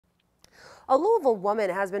A Louisville woman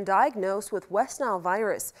has been diagnosed with West Nile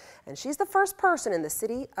virus, and she's the first person in the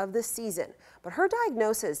city of this season. But her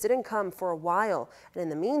diagnosis didn't come for a while, and in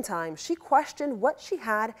the meantime, she questioned what she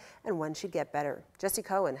had and when she'd get better. Jessie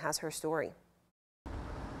Cohen has her story.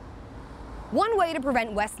 One way to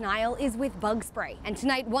prevent West Nile is with bug spray. And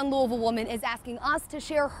tonight, one Louisville woman is asking us to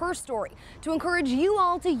share her story to encourage you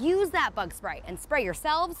all to use that bug spray and spray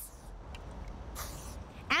yourselves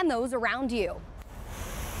and those around you.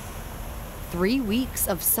 3 weeks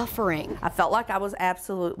of suffering. I felt like I was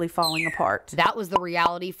absolutely falling apart. That was the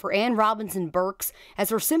reality for Ann Robinson Burks, as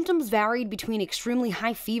her symptoms varied between extremely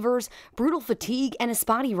high fevers, brutal fatigue, and a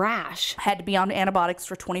spotty rash. I had to be on antibiotics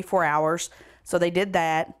for 24 hours, so they did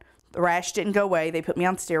that. The rash didn't go away. They put me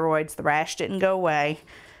on steroids. The rash didn't go away.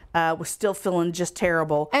 Was still feeling just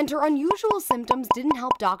terrible. And her unusual symptoms didn't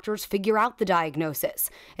help doctors figure out the diagnosis,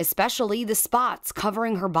 especially the spots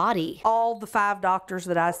covering her body. All the 5 doctors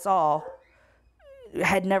that I saw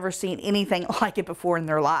had never seen anything like it before in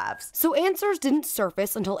their lives. So answers didn't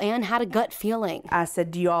surface until Ann had a gut feeling. I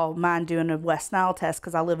said, do you all mind doing a West Nile test,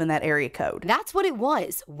 because I live in that area code? That's what it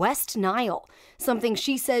was, West Nile. Something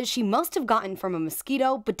she says she must have gotten from a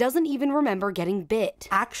mosquito, but doesn't even remember getting bit.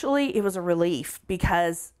 Actually, it was a relief,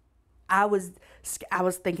 because I was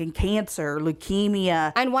thinking cancer,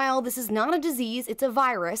 leukemia. And while this is not a disease, it's a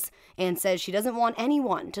virus, Ann says she doesn't want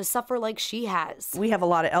anyone to suffer like she has. We have a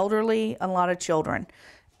lot of elderly and a lot of children,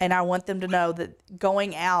 and I want them to know that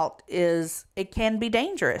going out it can be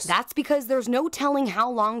dangerous. That's because there's no telling how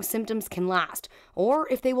long symptoms can last or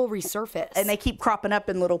if they will resurface. And they keep cropping up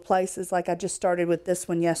in little places, like I just started with this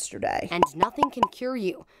one yesterday. And nothing can cure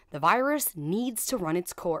you. The virus needs to run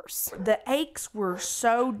its course. The aches were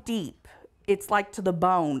so deep. It's like to the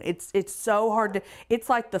bone. It's so hard to, it's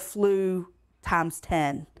like the flu times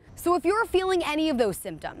 10. So if you're feeling any of those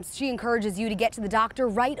symptoms, she encourages you to get to the doctor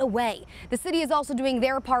right away. The city is also doing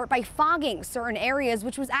their part by fogging certain areas,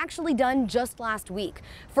 which was actually done just last week.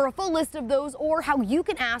 For a full list of those or how you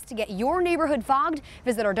can ask to get your neighborhood fogged,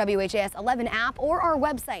 visit our WHAS 11 app or our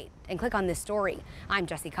website and click on this story. I'm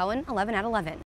Jessie Cohen, 11 at 11.